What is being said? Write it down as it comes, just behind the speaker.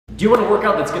Do you want a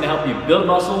workout that's gonna help you build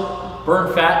muscle,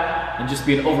 burn fat, and just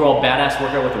be an overall badass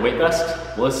workout with a weight vest?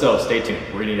 Well, if so, stay tuned.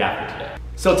 We're gonna eat after today.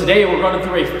 So today we're running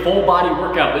through a full body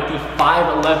workout with the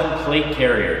 511 plate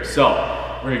carrier. So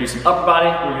we're gonna do some upper body,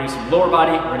 we're gonna do some lower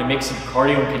body, we're gonna mix some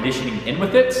cardio and conditioning in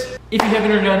with it. If you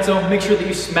haven't already done so, make sure that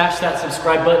you smash that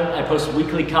subscribe button. I post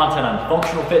weekly content on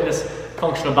functional fitness,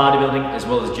 functional bodybuilding, as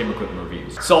well as gym equipment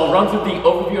reviews. So I'll run through the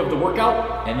overview of the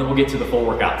workout and then we'll get to the full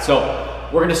workout. So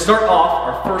we're gonna start off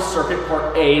our first circuit,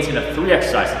 part A, is gonna have 3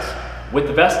 exercises. With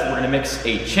the vest, we're gonna mix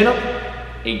a chin up,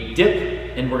 a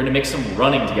dip, and we're gonna mix some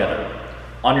running together.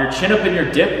 On your chin up and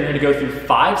your dip, you're gonna go through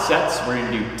 5 sets. We're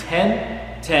gonna do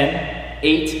 10, 10,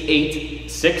 8, 8,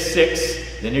 6,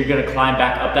 6. Then you're gonna climb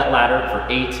back up that ladder for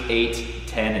 8, 8,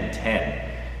 10, and 10.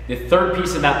 The third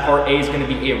piece in that part A is gonna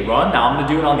be a run. Now I'm gonna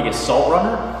do it on the assault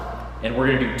runner, and we're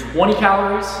gonna do 20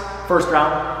 calories first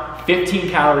round, 15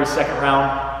 calories second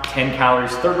round, 10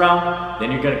 calories third round.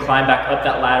 Then you're gonna climb back up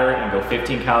that ladder and go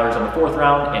 15 calories on the 4th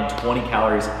round and 20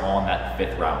 calories on that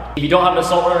 5th round. If you don't have an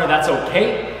assault runner, that's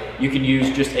okay. You can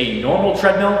use just a normal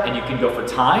treadmill and you can go for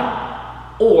time.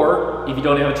 Or if you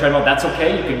don't have a treadmill, that's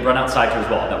okay. You can run outside too as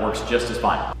well. That works just as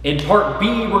fine. In part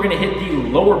B, we're gonna hit the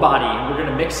lower body and we're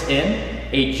gonna mix in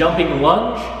a jumping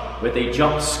lunge with a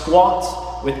jump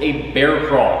squat with a bear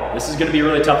crawl. This is gonna be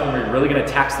really tough and we're really gonna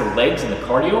tax the legs and the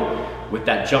cardio with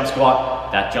that jump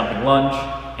squat, that jumping lunge,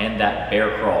 and that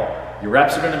bear crawl. Your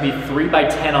reps are gonna be 3 by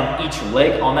 10 on each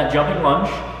leg on that jumping lunge.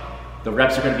 The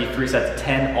reps are gonna be 3 sets of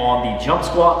 10 on the jump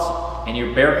squats, and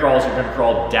your bear crawls are gonna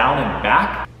crawl down and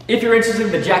back. If you're interested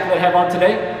in the jacket that I have on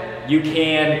today, you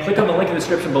can click on the link in the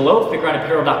description below,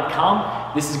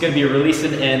 FitGrindApparel.com. This is gonna be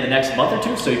releasing in the next month or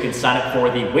 2, so you can sign up for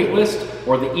the wait list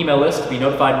or the email list to be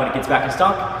notified when it gets back in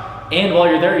stock. And while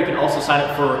you're there, you can also sign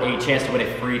up for a chance to win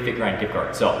a free FitGrind gift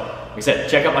card. So, like I said,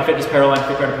 check out my fitness apparel line,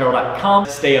 FitGrindApparel.com.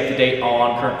 Stay up to date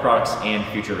on current products and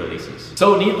future releases.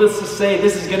 So needless to say,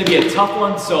 this is gonna be a tough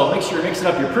one, so make sure you're mixing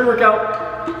up your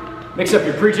pre-workout, mix up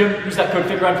your pre-gym, use that code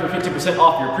FitGrind for 50%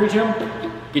 off your pre-gym,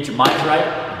 get your minds right,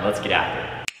 and let's get after it.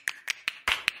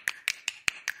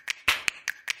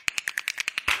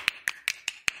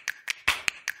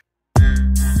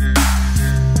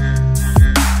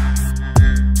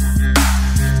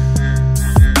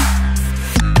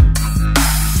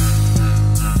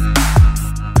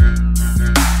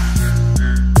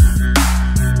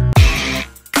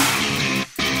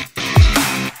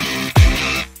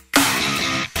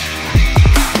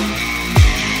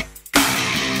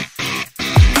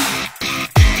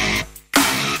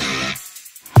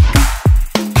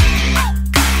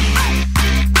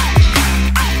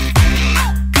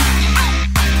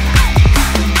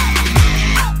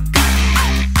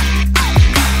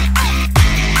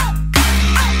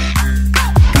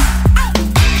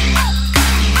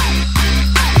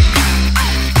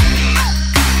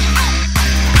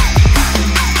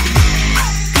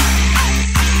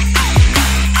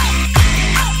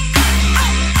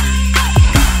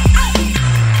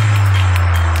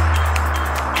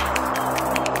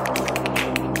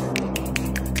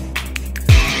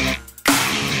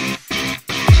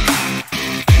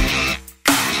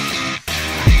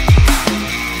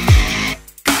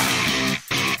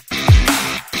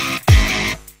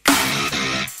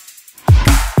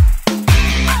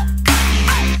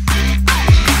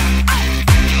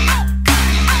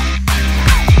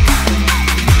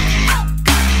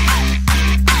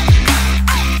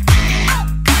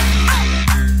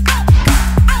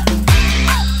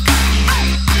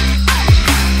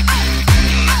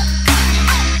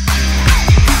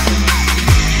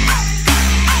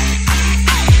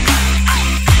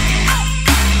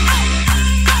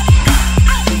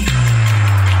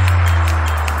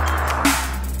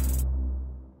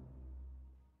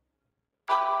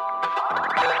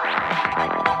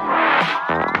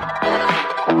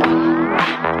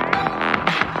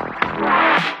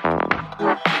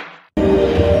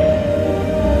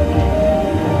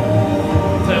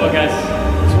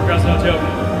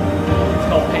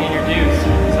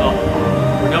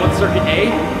 Circuit A.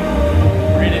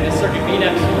 We're gonna do circuit B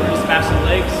next. We're gonna smash some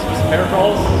legs, do some bear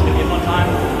crawls. It's gonna be a fun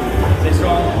time. Stay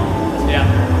strong. Let's stay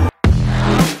after.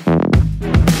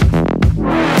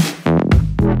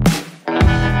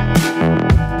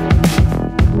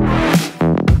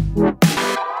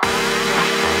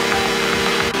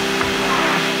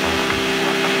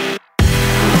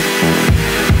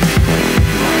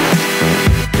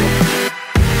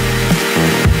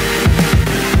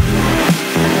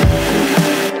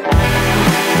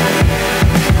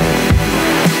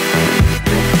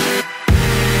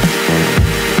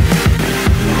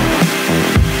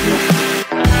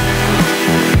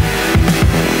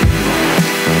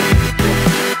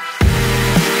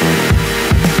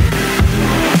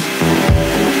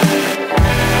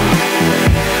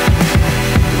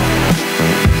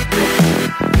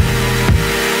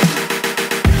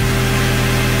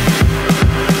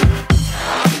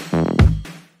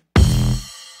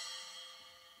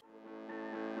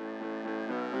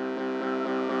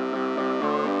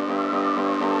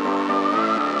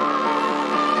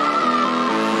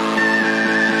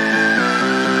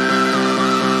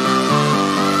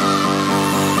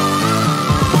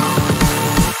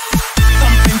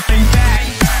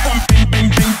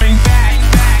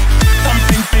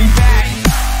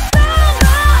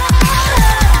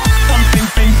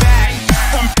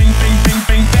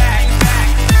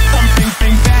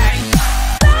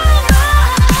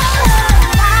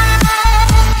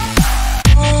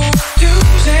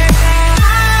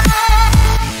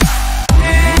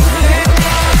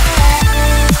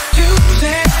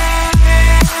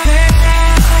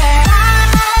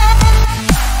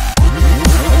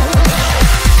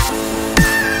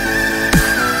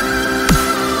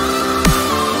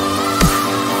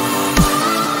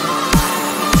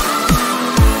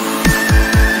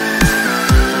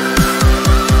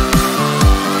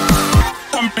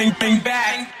 bang, bang,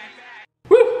 bang.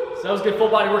 Woo! So that was a good full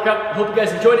body workout. I hope you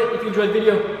guys enjoyed it. If you enjoyed the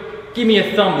video, give me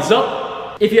a thumbs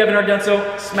up. If you haven't already done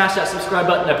so, smash that subscribe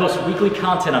button. I post weekly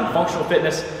content on functional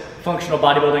fitness, functional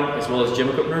bodybuilding, as well as gym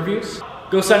equipment reviews.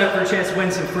 Go sign up for a chance to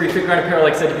win some free FitGrind apparel.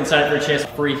 Like I said, you can sign up for a chance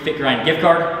for a free FitGrind gift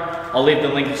card. I'll leave the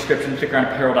link in the description,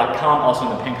 fitgrindapparel.com, also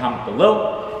in the pinned comment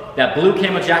below. That blue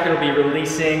camo jacket will be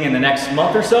releasing in the next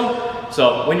month or so.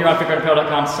 So when you're on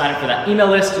fitgrindapparel.com, sign up for that email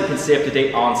list. You can stay up to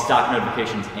date on stock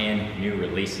notifications and new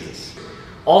releases.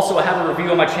 Also, I have a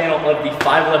review on my channel of the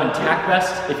 511 tack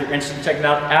vest, if you're interested in checking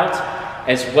that out,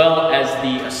 as well as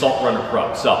the Assault Runner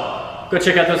Pro. So go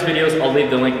check out those videos. I'll leave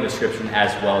the link in the description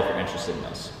as well if you're interested in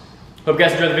those. Hope you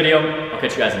guys enjoyed the video. I'll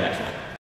catch you guys in the next one.